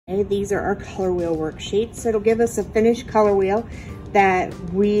Okay, these are our color wheel worksheets. It'll give us a finished color wheel that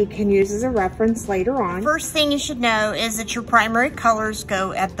we can use as a reference later on. First thing you should know is that your primary colors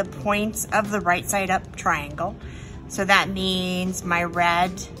go at the points of the right side up triangle. So that means my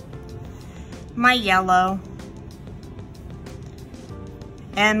red, my yellow,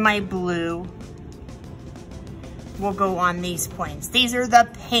 and my blue will go on these points. These are the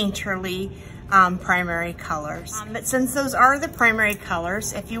painterly primary colors. But since those are the primary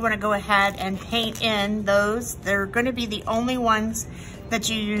colors, if you want to go ahead and paint in those, they're going to be the only ones that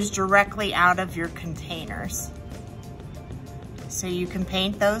you use directly out of your containers. So you can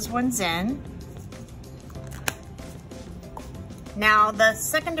paint those ones in. Now the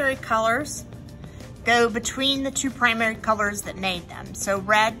secondary colors go between the two primary colors that made them. So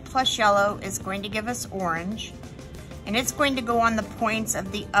red plus yellow is going to give us orange, and it's going to go on the points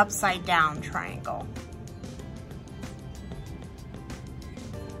of the upside down triangle.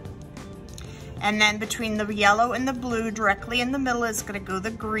 And then between the yellow and the blue, directly in the middle, is going to go the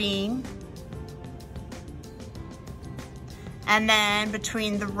green. And then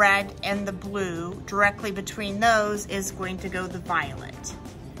between the red and the blue, directly between those, is going to go the violet.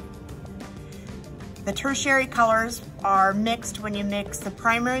 The tertiary colors are mixed when you mix the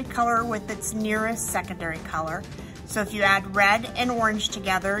primary color with its nearest secondary color. So if you add red and orange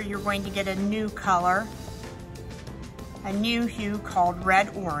together, you're going to get a new color, a new hue called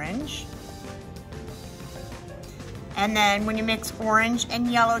red-orange. And then when you mix orange and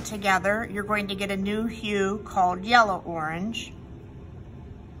yellow together, you're going to get a new hue called yellow-orange.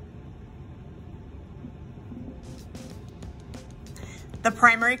 The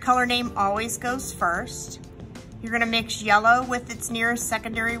primary color name always goes first. You're going to mix yellow with its nearest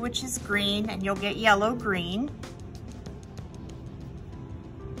secondary, which is green, and you'll get yellow-green.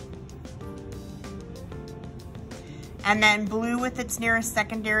 And then blue with its nearest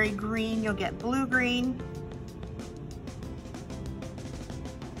secondary, green, you'll get blue-green.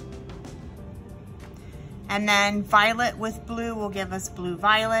 And then violet with blue will give us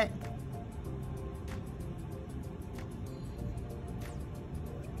blue-violet.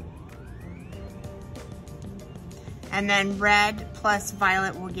 And then red plus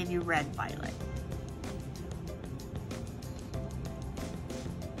violet will give you red-violet.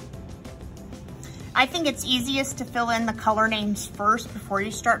 I think it's easiest to fill in the color names first before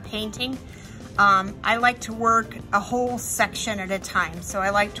you start painting. I like to work a whole section at a time. So I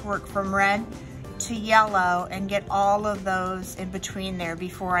like to work from red to yellow and get all of those in between there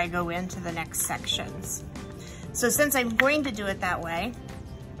before I go into the next sections. So since I'm going to do it that way,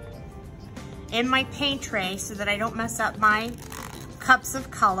 in my paint tray, so that I don't mess up my cups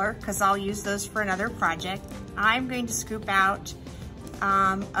of color, because I'll use those for another project, I'm going to scoop out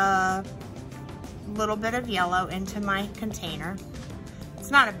a little bit of yellow into my container.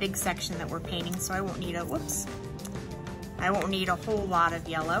 It's not a big section that we're painting, so I won't need a, I won't need a whole lot of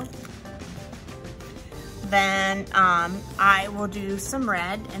yellow. Then I will do some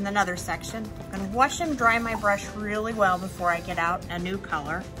red in another section. I'm gonna wash and dry my brush really well before I get out a new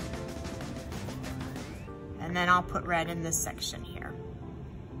color. And then I'll put red in this section here.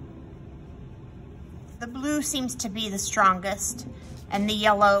 The blue seems to be the strongest, and the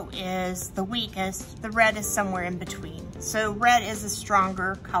yellow is the weakest. The red is somewhere in between. So red is a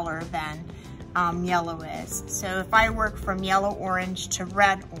stronger color than yellow is. So if I work from yellow-orange to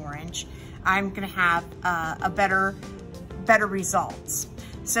red-orange, I'm gonna have a better results.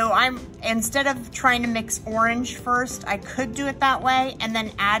 So instead of trying to mix orange first, I could do it that way and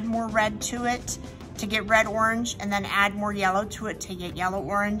then add more red to it to get red-orange, and then add more yellow to it to get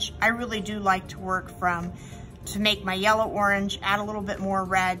yellow-orange. I really do like to work to make my yellow-orange, add a little bit more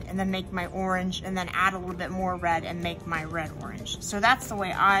red, and then make my orange, and then add a little bit more red and make my red-orange. So that's the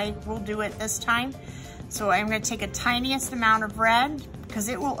way I will do it this time. So I'm gonna take a tiniest amount of red, because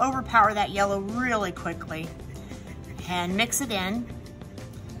it will overpower that yellow really quickly, and mix it in.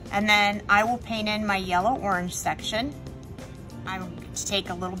 And then I will paint in my yellow-orange section. I'm going to take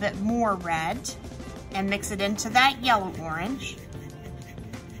a little bit more red and mix it into that yellow-orange.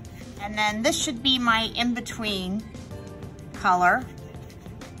 And then this should be my in-between color.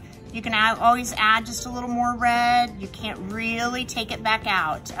 You can always add just a little more red. You can't really take it back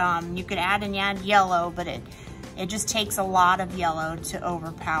out. You could add yellow, but it just takes a lot of yellow to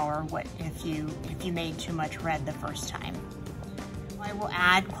overpower if you made too much red the first time. I will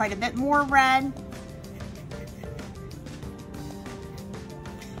add quite a bit more red.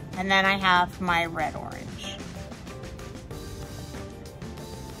 And then I have my red-orange.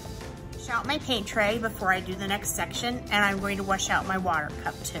 Wash out my paint tray before I do the next section, and I'm going to wash out my water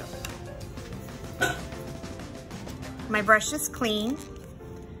cup too. My brush is clean.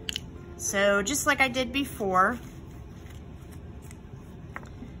 So just like I did before,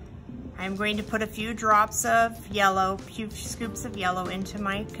 I'm going to put a few drops of yellow, few scoops of yellow into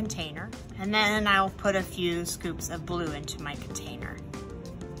my container, and then I'll put a few scoops of blue into my container.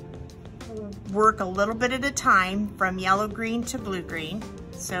 Work a little bit at a time from yellow green to blue green.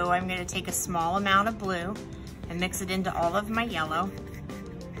 So I'm going to take a small amount of blue and mix it into all of my yellow.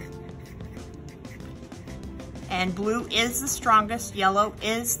 And blue is the strongest, yellow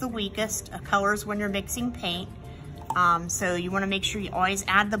is the weakest of colors when you're mixing paint. So you want to make sure you always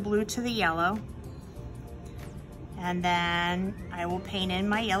add the blue to the yellow. And then I will paint in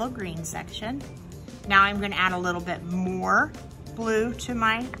my yellow-green section. Now I'm going to add a little bit more blue to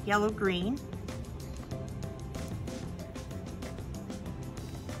my yellow-green.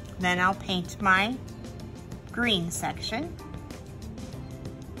 Then I'll paint my green section.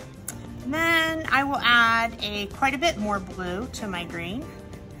 And then I will add quite a bit more blue to my green.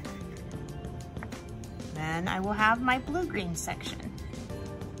 Then I will have my blue-green section.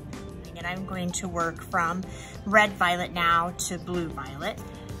 And I'm going to work from red-violet now to blue-violet.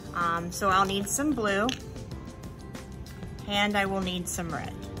 So I'll need some blue and I will need some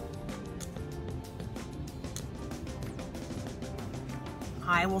red.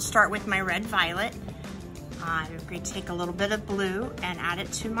 I will start with my red-violet. I'm going to take a little bit of blue and add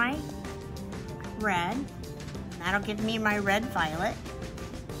it to my red. That'll give me my red-violet.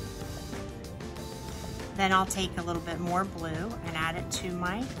 Then I'll take a little bit more blue and add it to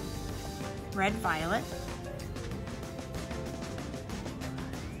my red-violet.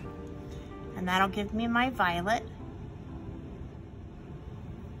 And that'll give me my violet.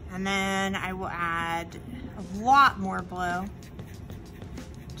 And then I will add a lot more blue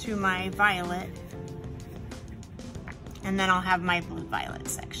to my violet. And then I'll have my blue-violet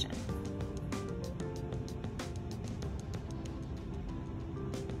section.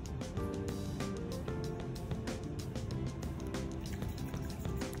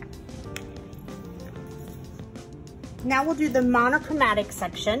 Now we'll do the monochromatic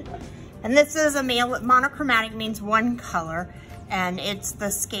section. And this is monochromatic means one color, and it's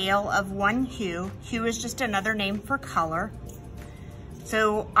the scale of one hue. Hue is just another name for color.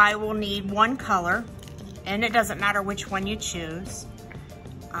 So I will need one color, and it doesn't matter which one you choose.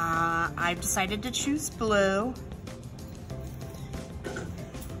 I've decided to choose blue.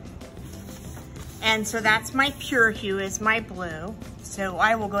 And so that's my pure hue, is my blue. So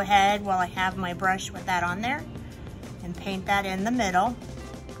I will go ahead while I have my brush with that on there and paint that in the middle.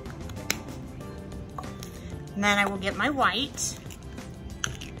 And then I will get my white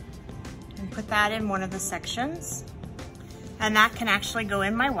and put that in one of the sections. And that can actually go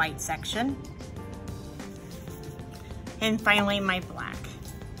in my white section. And finally my black.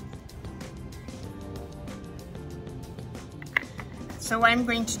 So I'm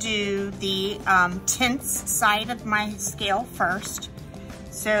going to do the tints side of my scale first.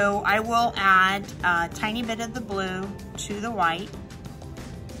 So I will add a tiny bit of the blue to the white.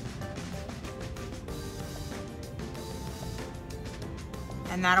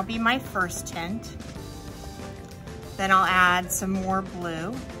 And that'll be my first tint. Then I'll add some more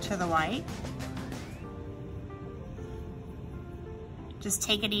blue to the white. Just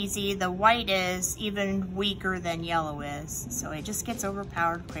take it easy. The white is even weaker than yellow is, so it just gets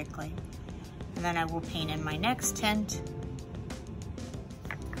overpowered quickly. And then I will paint in my next tint.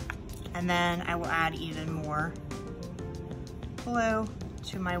 And then I will add even more blue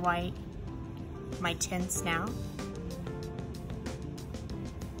to my white, my tints now.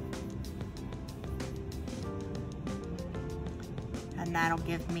 And that'll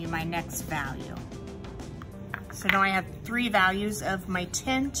give me my next value. So now I have 3 values of my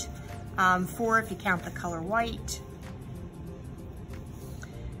tint, 4 if you count the color white.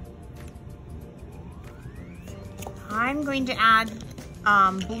 I'm going to add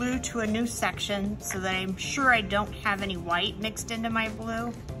blue to a new section so that I'm sure I don't have any white mixed into my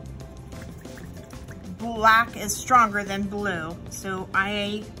blue. Black is stronger than blue, so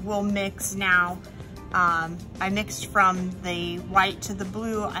I will mix now. I mixed from the white to the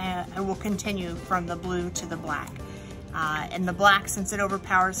blue. I will continue from the blue to the black. And the black, since it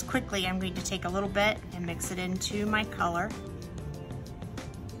overpowers quickly, I'm going to take a little bit and mix it into my color.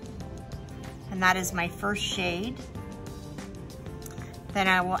 And that is my first shade. Then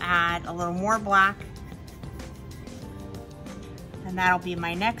I will add a little more black. And that'll be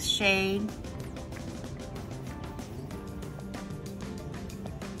my next shade.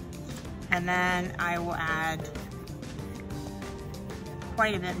 And then I will add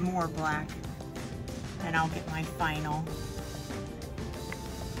quite a bit more black, and I'll get my final.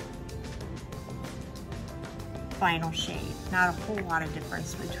 final shade. Not a whole lot of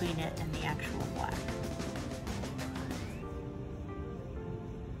difference between it and the actual black.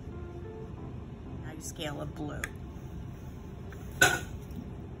 Scale of blue.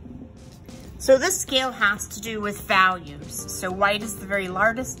 So this scale has to do with values. So white is the very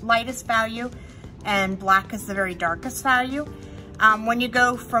lightest value and black is the very darkest value. When you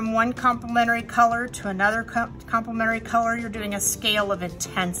go from one complementary color to another complementary color, you're doing a scale of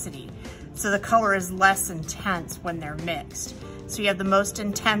intensity. So the color is less intense when they're mixed. So you have the most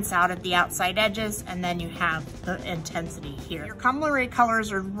intense out at the outside edges, and then you have the intensity here. Your complementary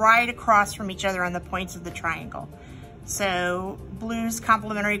colors are right across from each other on the points of the triangle. So blue's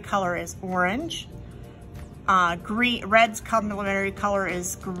complementary color is orange, red's complementary color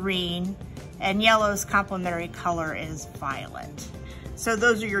is green, and yellow's complementary color is violet. So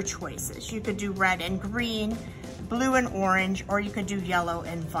those are your choices. You could do red and green, blue and orange, or you could do yellow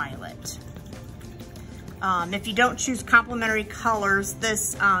and violet. If you don't choose complementary colors,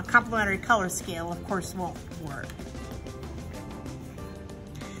 this complementary color scale, of course, won't work.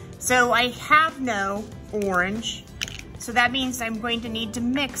 So I have no orange, so that means I'm going to need to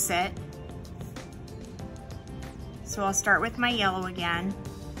mix it. So I'll start with my yellow again.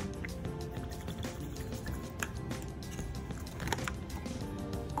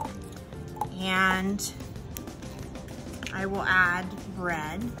 And I will add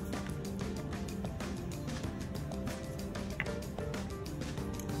red.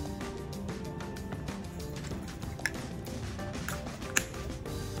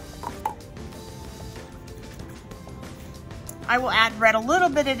 I will add red a little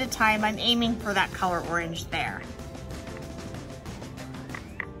bit at a time. I'm aiming for that color orange there.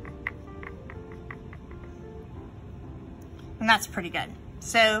 And that's pretty good.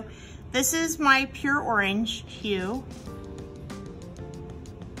 So this is my pure orange hue.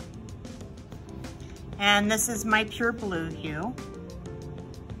 And this is my pure blue hue.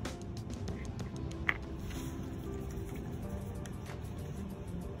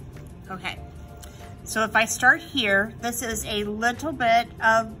 Okay. So if I start here, this is a little bit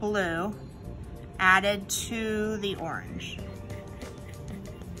of blue added to the orange.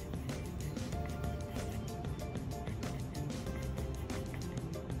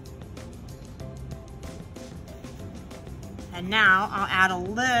 And now I'll add a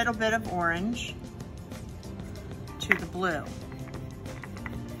little bit of orange to the blue.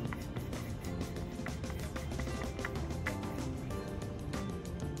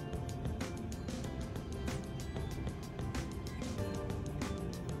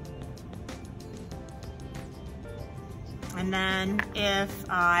 And then if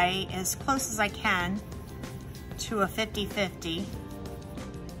I, as close as I can to a 50-50,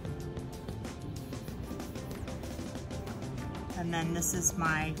 and then this is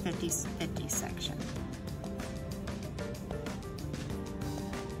my 50-50 section.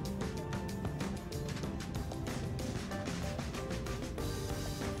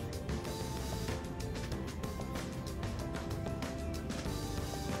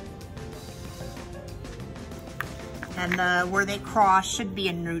 And where they cross should be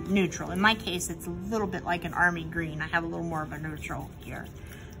a neutral. In my case, it's a little bit like an army green. I have a little more of a neutral here.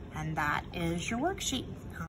 And that is your worksheet.